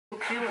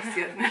Hey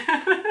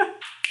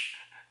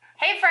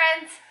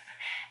friends,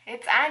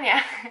 it's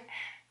Anja.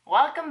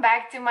 Welcome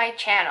back to my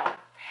channel.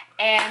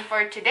 And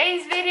for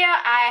today's video,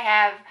 I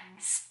have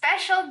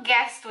special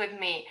guest with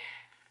me.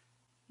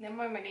 Hey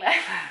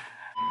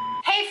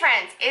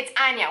friends, it's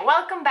Anja.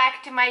 Welcome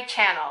back to my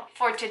channel.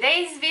 For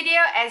today's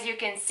video, as you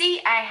can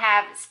see, I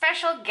have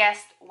special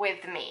guest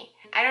with me.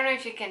 I don't know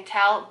if you can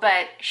tell,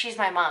 but she's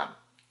my mom.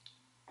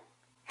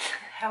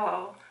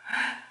 Hello.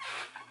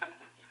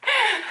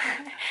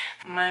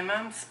 My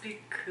mom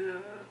speaks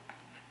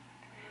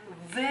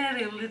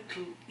very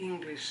little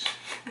English.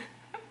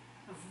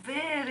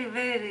 Very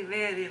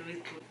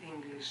little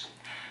English.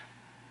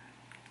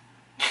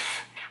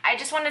 I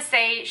just want to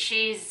say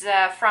she's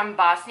from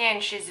Bosnia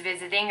and she's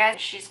visiting us.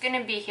 She's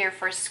gonna be here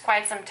for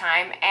quite some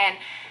time and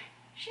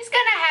she's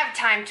gonna have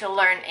time to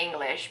learn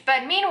English.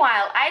 But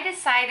meanwhile, I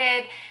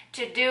decided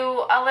to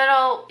do a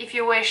little, if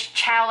you wish,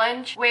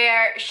 challenge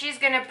where she's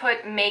gonna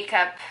put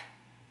makeup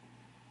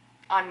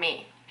on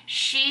me.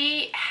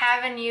 She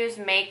haven't used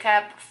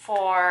makeup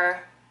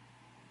for...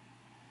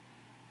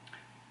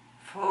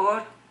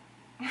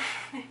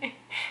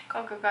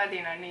 Koliko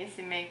godina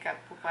nisi make-up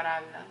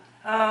uporabljala?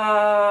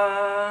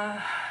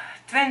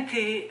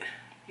 20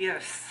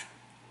 years.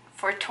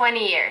 For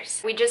 20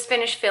 years. We just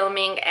finished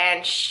filming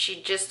and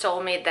she just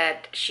told me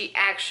that she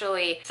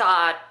actually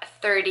thought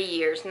 30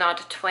 years,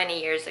 not 20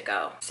 years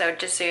ago. So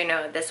just so you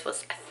know, this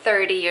was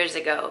 30 years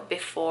ago,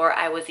 before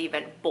I was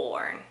even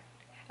born.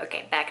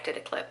 Okay, back to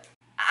the clip.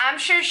 I'm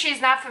sure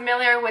she's not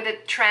familiar with the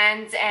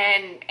trends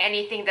and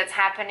anything that's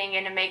happening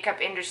in the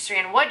makeup industry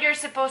and what you're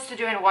supposed to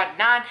do and what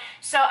not.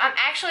 So I'm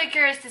actually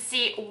curious to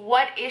see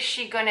what is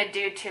she gonna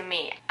do to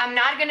me. I'm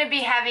not gonna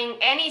be having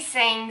any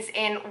sayings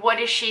in what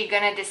is she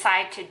gonna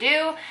decide to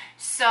do.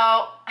 So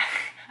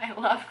I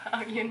love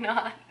how you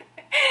nod.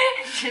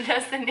 She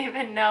doesn't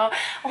even know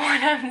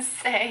what I'm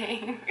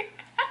saying.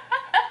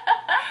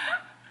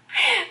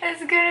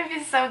 It's gonna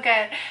be so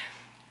good.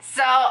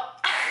 So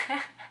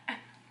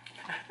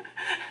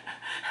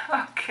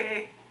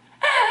okay.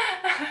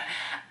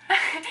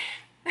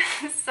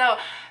 So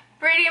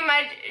pretty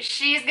much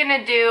she's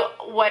gonna do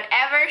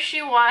whatever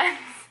she wants.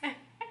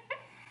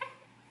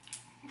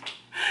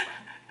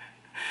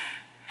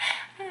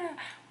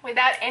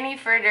 Without any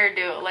further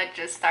ado, let's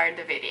just start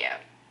the video.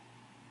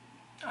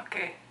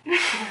 Okay.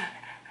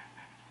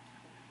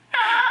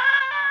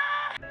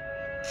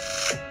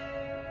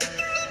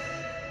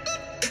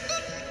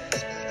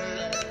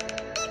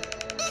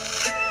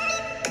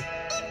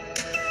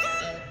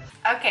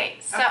 Okay,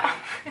 so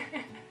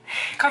okay.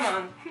 Come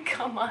on.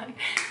 Come on,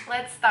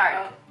 let's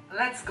start.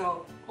 Let's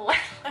go.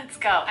 Let's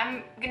go.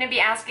 I'm gonna be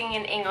asking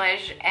in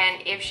English,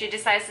 and if she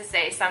decides to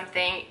say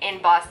something in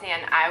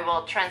Bosnian, I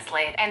will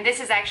translate. And this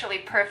is actually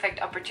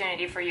perfect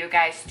opportunity for you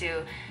guys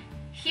to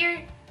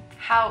hear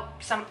how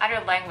some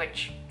other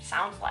language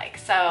sounds like.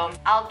 So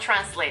I'll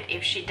translate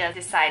if she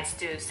decides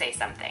to say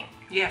something.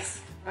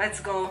 Yes,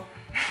 let's go.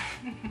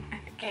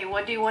 Okay,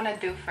 what do you want to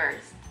do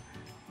first?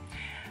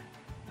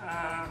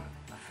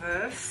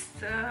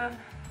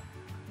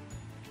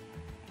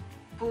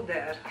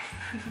 Puder.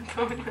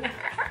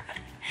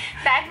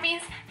 That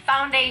means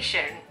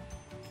foundation.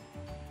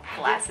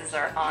 Glasses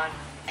are on.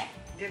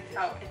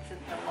 Oh, it's in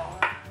the lower.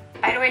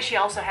 By the way, she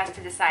also has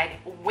to decide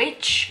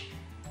which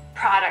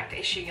product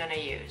is she gonna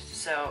use.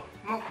 So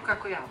Mogu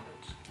kako ja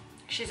hoću.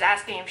 she's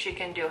asking if she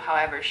can do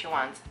however she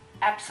wants.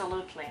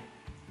 Absolutely.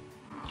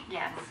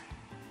 Yes.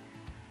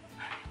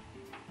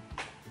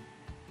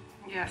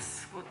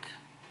 Yes, good.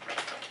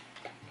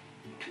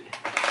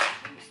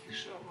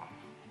 Misliš ovo?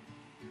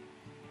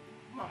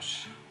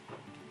 Može.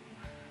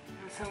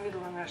 Ja sam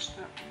vidjela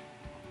nešto.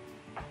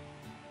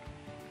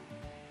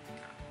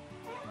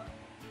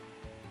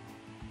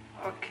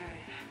 Okay.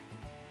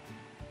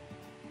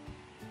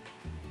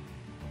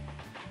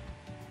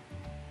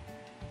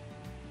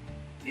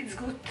 It's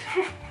good.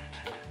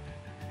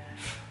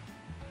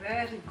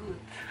 Very good.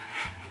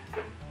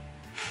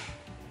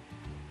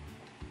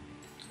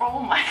 Oh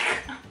my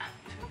god.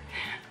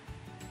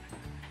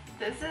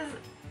 This is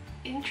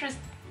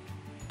interesting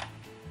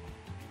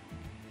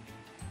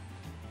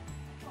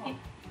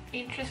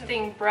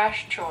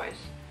brush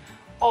choice.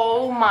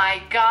 Oh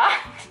my god.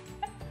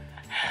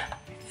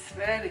 It's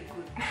very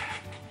good.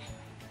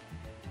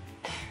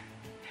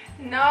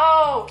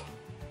 No.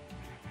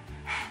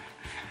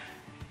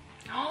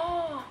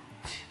 Oh,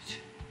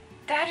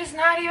 that is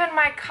not even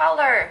my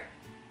color.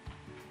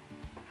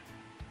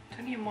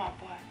 To nije moja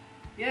boja.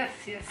 Yes,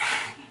 yes.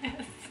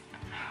 Yes.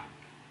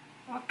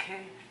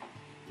 Okay.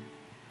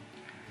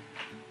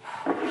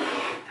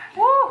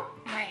 Woo,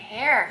 my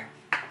hair.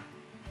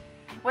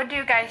 What do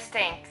you guys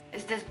think?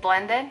 Is this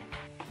blended?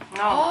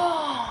 No.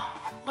 Oh,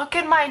 look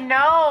at my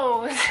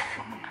nose.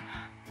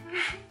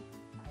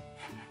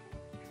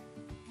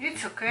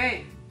 It's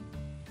okay.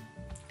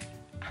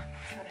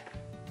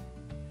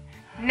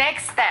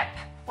 Next step.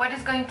 What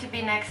is going to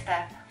be next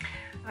step?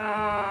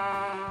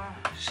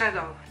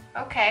 Shadow.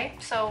 Okay,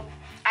 so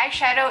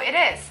eyeshadow it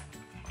is.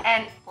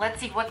 And let's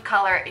see what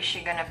color is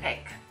she gonna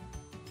pick.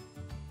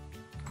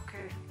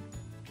 Okay.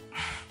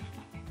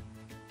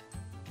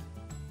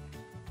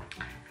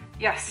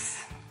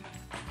 Yes.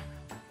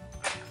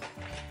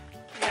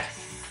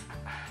 Yes.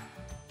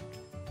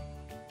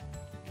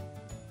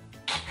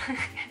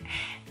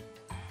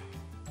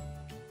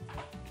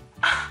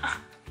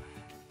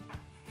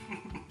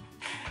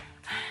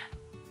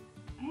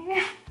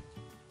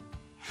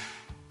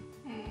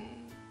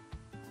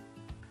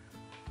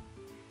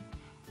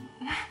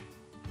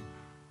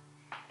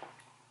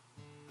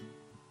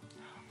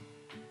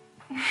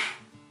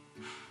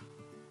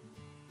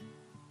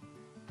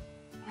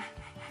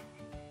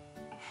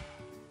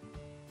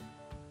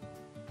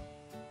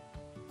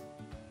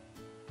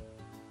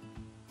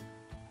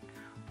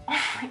 Oh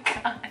my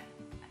god.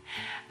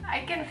 I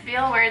can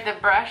feel where the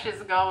brush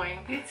is going.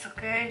 It's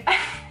okay.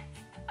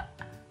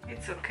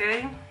 It's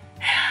okay.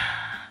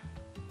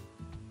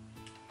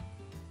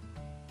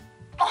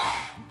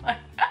 Oh my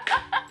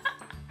god.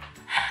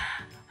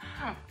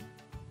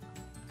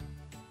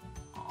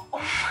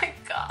 Oh my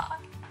god.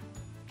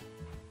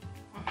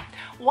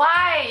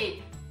 Why?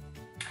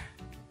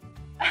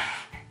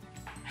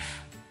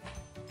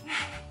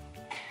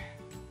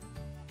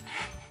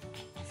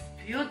 It's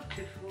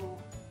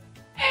beautiful.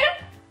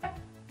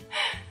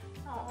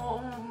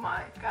 Oh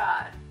my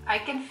god. I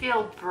can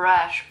feel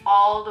brush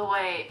all the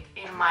way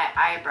in my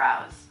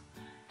eyebrows.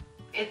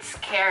 It's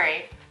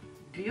scary.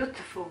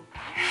 Beautiful.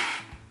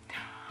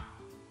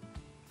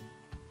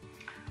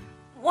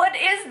 What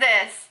is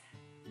this?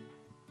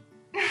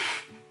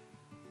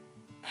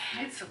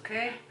 It's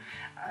okay.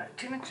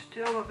 Čime ću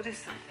ti ovo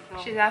brisati?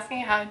 She's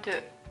asking how to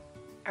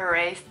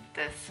erase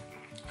this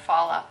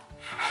fallout.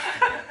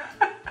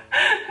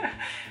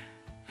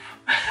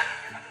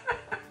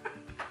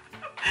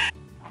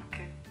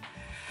 Okay.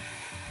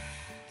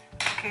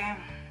 Okay.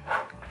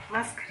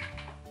 Maskara.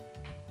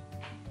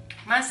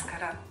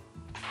 Maskara.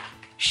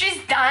 She's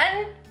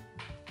done?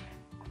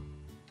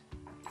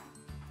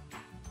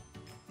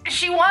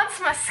 She wants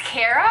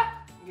mascara?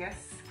 Yes,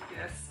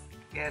 yes,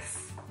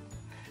 yes.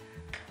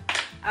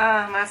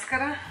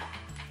 Maskara.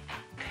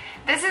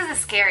 This is the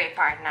scary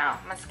part now,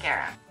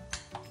 mascara.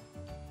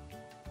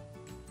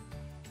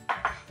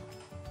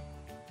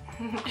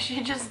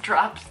 She just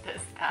drops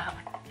this down.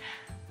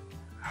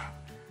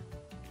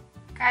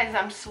 Guys,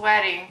 I'm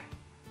sweating.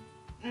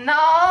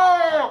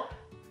 No!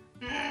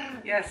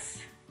 Yes,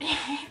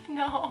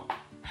 No.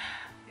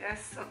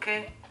 yes,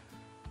 okay.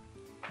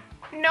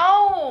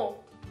 No!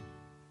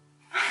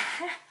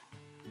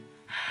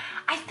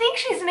 I think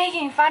she's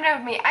making fun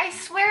of me. I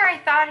swear I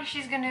thought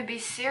she's gonna be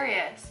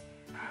serious.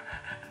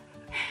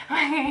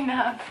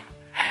 Enough.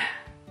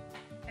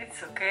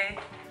 It's okay.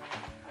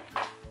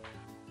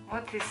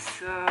 What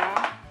is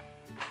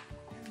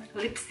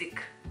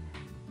lipstick?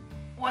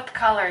 What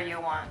color you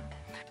want?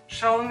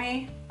 Show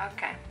me.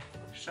 Okay.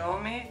 Show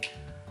me.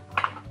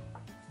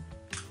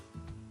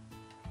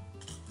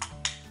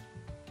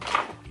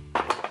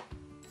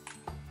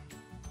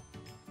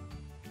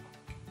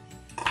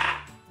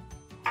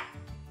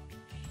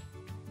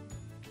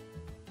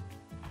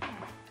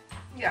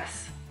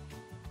 Yes.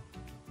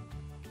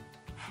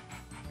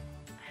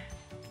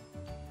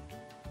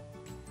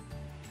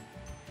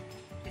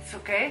 It's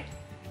okay.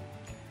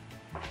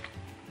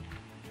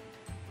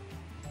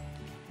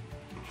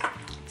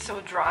 It's so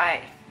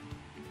dry,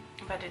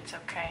 but it's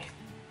okay.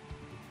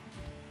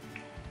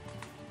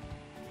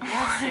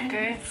 It's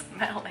okay. It's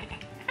smelly.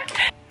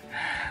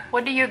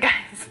 What do you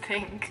guys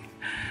think?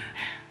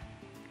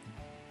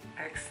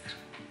 Extra.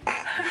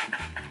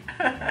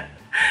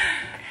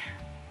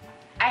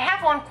 I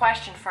have one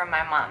question for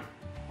my mom.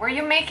 Were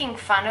you making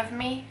fun of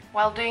me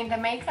while doing the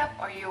makeup,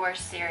 or you were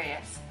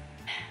serious?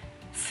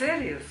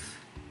 Serious.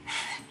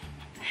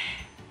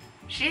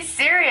 She's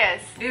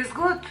serious. It's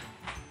good.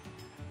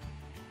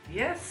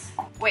 Yes.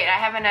 Wait, I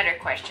have another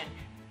question.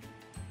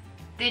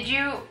 Did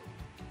you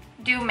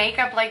do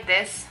makeup like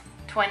this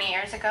 20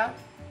 years ago?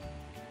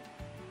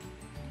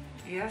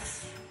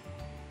 Yes.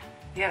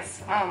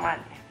 Yes. Oh my.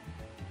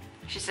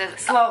 She says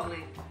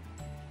Slowly.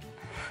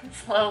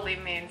 slowly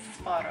means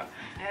sporo.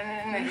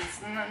 And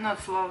it's not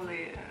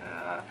slowly.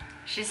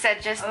 She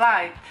said just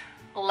Light.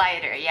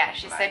 lighter. Yeah,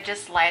 she said Light.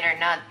 just lighter,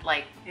 not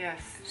like Yes.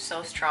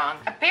 so strong.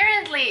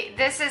 Apparently,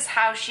 this is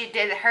how she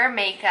did her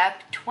makeup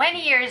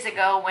 20 years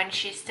ago when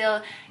she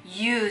still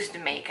used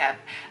makeup.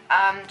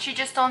 She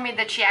just told me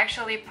that she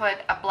actually put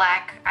a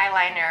black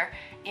eyeliner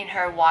in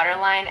her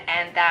waterline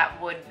and that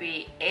would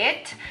be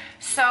it.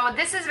 So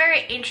this is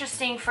very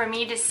interesting for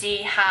me to see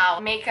how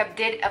makeup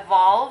did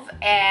evolve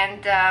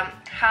and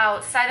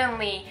how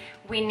suddenly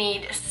we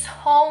need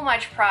so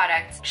much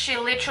products. She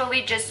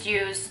literally just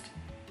used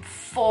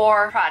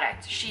 4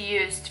 products. She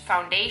used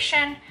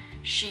foundation,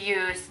 she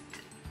used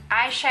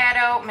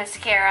eyeshadow,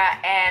 mascara,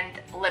 and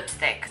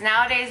lipstick.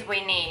 Nowadays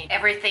we need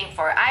everything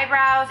for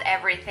eyebrows,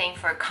 everything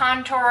for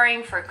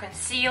contouring, for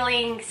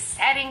concealing,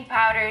 setting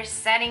powder,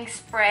 setting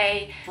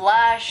spray,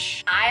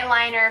 blush,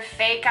 eyeliner,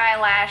 fake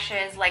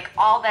eyelashes, like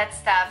all that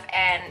stuff,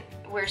 and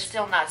we're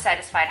still not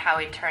satisfied how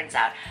it turns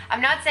out.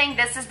 I'm not saying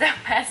this is the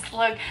best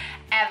look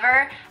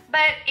ever,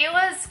 but it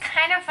was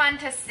kind of fun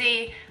to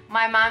see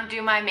my mom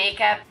do my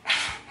makeup.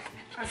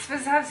 A sve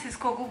zavisi iz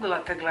kog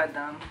ugla te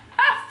gledam.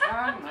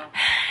 Stvarno.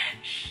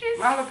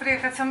 Malo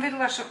prije kad sam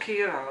vidjela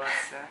šokirala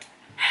se.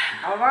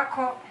 A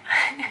ovako...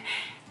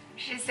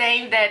 She's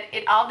saying that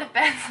it all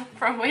depends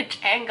from which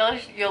angle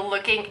you're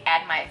looking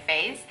at my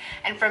face.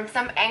 And from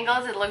some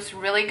angles it looks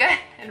really good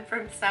and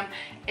from some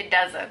it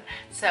doesn't.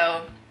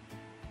 So...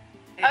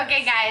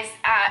 Okay guys,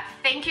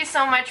 thank you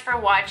so much for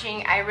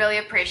watching. I really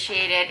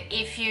appreciate it.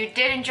 If you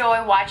did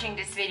enjoy watching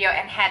this video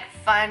and had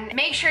fun,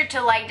 make sure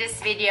to like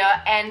this video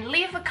and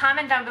leave a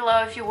comment down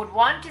below if you would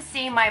want to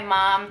see my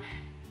mom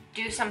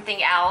do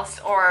something else,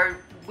 or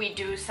we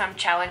do some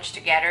challenge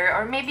together,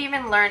 or maybe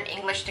even learn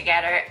English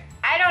together.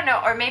 I don't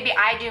know, or maybe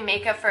I do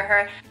makeup for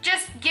her.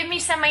 Just give me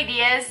some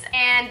ideas,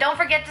 and don't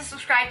forget to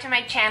subscribe to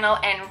my channel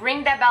and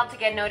ring that bell to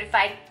get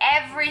notified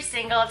every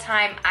single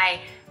time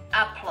I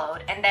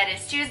upload, and that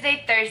is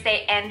Tuesday,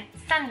 Thursday, and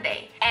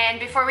Sunday. And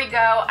before we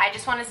go, I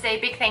just want to say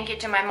a big thank you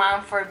to my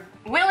mom for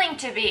willing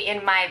to be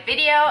in my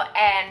video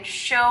and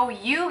show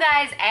you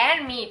guys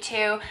and me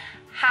too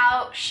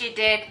how she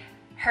did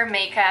her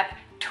makeup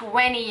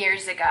 20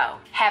 years ago.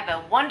 Have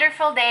a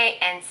wonderful day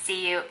and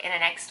see you in the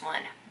next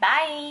one.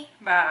 Bye!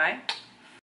 Bye!